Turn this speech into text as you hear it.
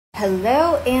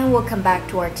Hello and welcome back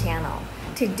to our channel.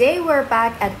 Today we're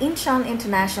back at Incheon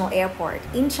International Airport,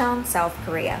 Incheon, South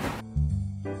Korea.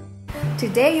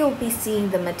 Today you'll be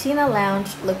seeing the Matina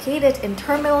Lounge located in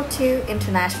Terminal 2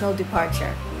 International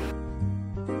Departure.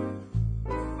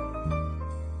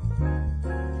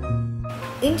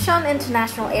 Incheon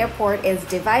International Airport is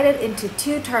divided into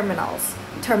two terminals,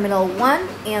 Terminal 1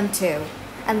 and 2,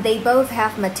 and they both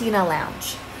have Matina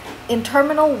Lounge. In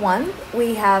Terminal 1,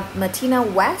 we have Matina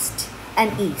West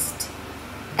and East.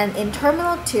 And in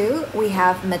Terminal 2, we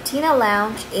have Matina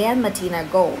Lounge and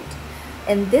Matina Gold.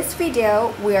 In this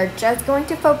video, we are just going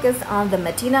to focus on the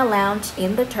Matina Lounge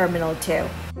in the Terminal 2.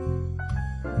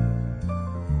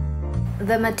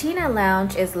 The Matina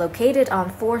Lounge is located on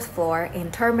 4th floor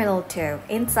in Terminal 2,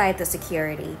 inside the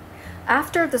security.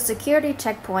 After the security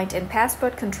checkpoint and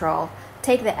passport control,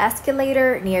 take the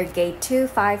escalator near gate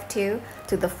 252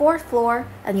 to the 4th floor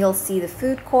and you'll see the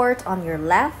food court on your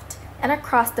left, and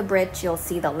across the bridge you'll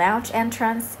see the lounge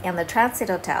entrance and the transit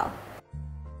hotel.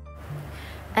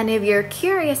 And if you're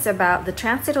curious about the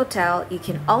transit hotel, you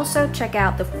can also check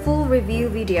out the full review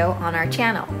video on our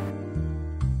channel.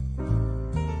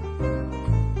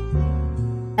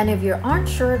 And if you aren't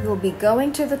sure if you'll be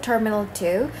going to the Terminal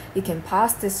 2, you can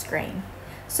pause this screen.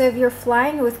 So if you're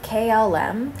flying with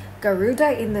KLM,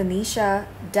 Garuda Indonesia,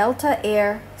 Delta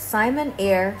Air, Simon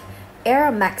Air,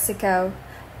 Air Mexico,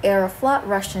 Aeroflot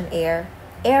Russian Air,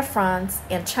 Air France,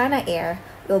 and China Air,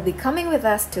 you'll be coming with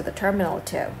us to the Terminal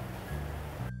 2.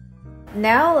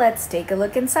 Now let's take a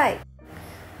look inside.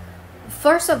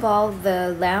 First of all,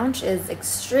 the lounge is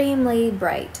extremely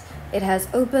bright. It has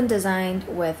open design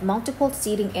with multiple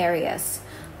seating areas,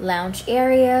 lounge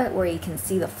area where you can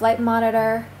see the flight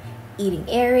monitor, eating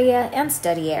area, and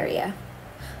study area.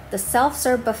 The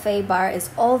self-serve buffet bar is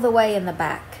all the way in the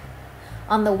back.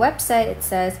 On the website it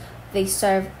says they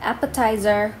serve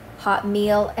appetizer, hot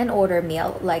meal, and order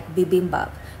meal like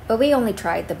bibimbap, but we only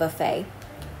tried the buffet.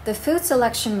 The food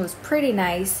selection was pretty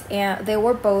nice, and they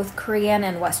were both Korean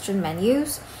and Western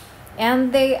menus,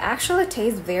 and they actually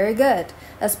taste very good,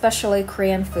 especially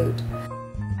Korean food.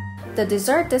 The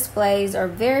dessert displays are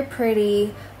very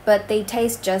pretty, but they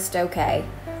taste just okay.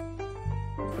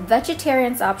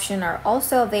 Vegetarian options are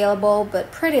also available, but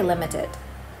pretty limited.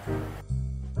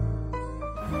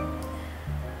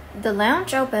 The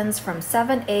lounge opens from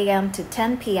 7 a.m. to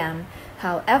 10 p.m.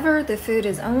 However, the food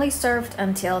is only served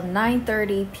until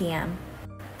 9:30 p.m.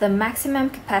 The maximum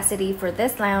capacity for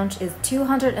this lounge is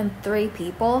 203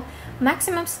 people,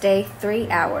 maximum stay 3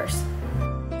 hours.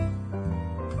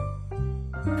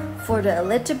 For the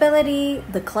eligibility,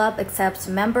 the club accepts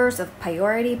members of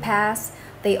Priority Pass.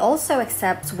 They also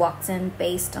accept walk-in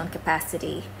based on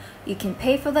capacity. You can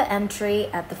pay for the entry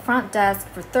at the front desk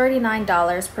for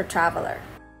 $39 per traveler.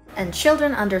 And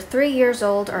children under 3 years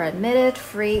old are admitted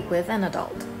free with an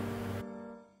adult.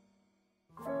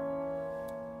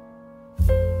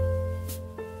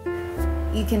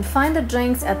 You can find the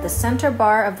drinks at the center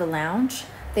bar of the lounge.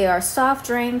 They are soft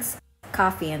drinks,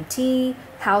 coffee and tea,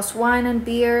 house wine and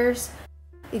beers.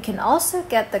 You can also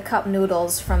get the cup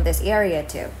noodles from this area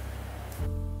too.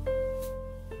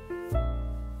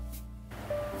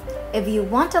 If you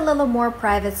want a little more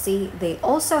privacy, they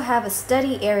also have a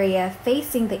study area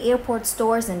facing the airport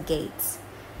stores and gates.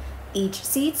 Each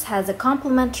seat has a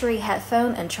complimentary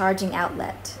headphone and charging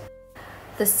outlet.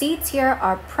 The seats here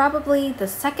are probably the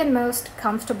second most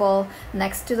comfortable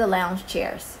next to the lounge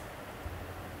chairs.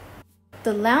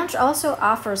 The lounge also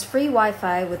offers free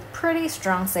Wi-Fi with pretty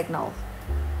strong signal.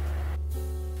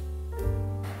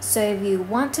 So if you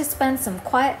want to spend some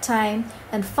quiet time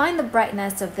and find the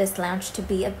brightness of this lounge to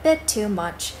be a bit too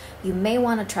much, you may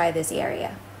want to try this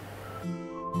area.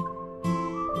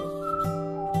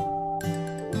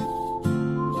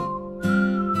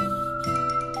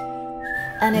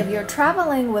 And if you're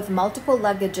traveling with multiple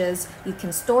luggages, you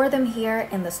can store them here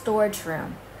in the storage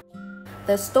room.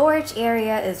 The storage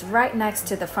area is right next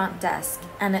to the front desk,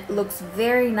 and it looks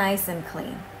very nice and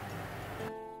clean.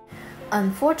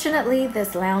 Unfortunately,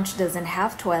 this lounge doesn't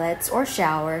have toilets or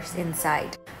showers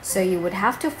inside, so you would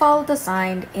have to follow the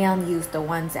sign and use the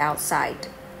ones outside.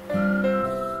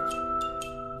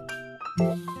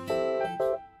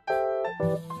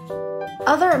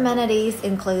 Other amenities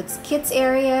includes kids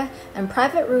area and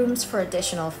private rooms for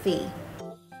additional fee.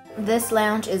 This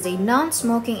lounge is a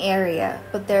non-smoking area,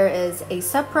 but there is a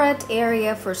separate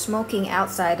area for smoking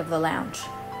outside of the lounge.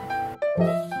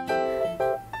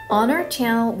 On our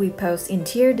channel, we post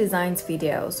interior designs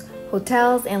videos,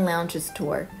 hotels and lounges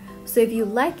tour. So if you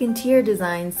like interior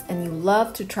designs and you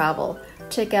love to travel,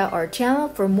 check out our channel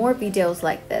for more videos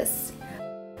like this.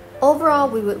 Overall,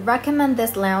 we would recommend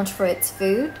this lounge for its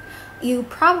food. You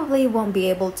probably won't be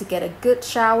able to get a good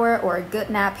shower or a good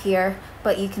nap here,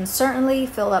 but you can certainly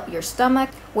fill up your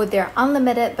stomach with their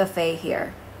unlimited buffet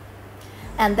here.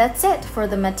 And that's it for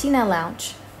the Matina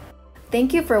Lounge.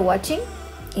 Thank you for watching,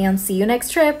 and see you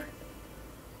next trip!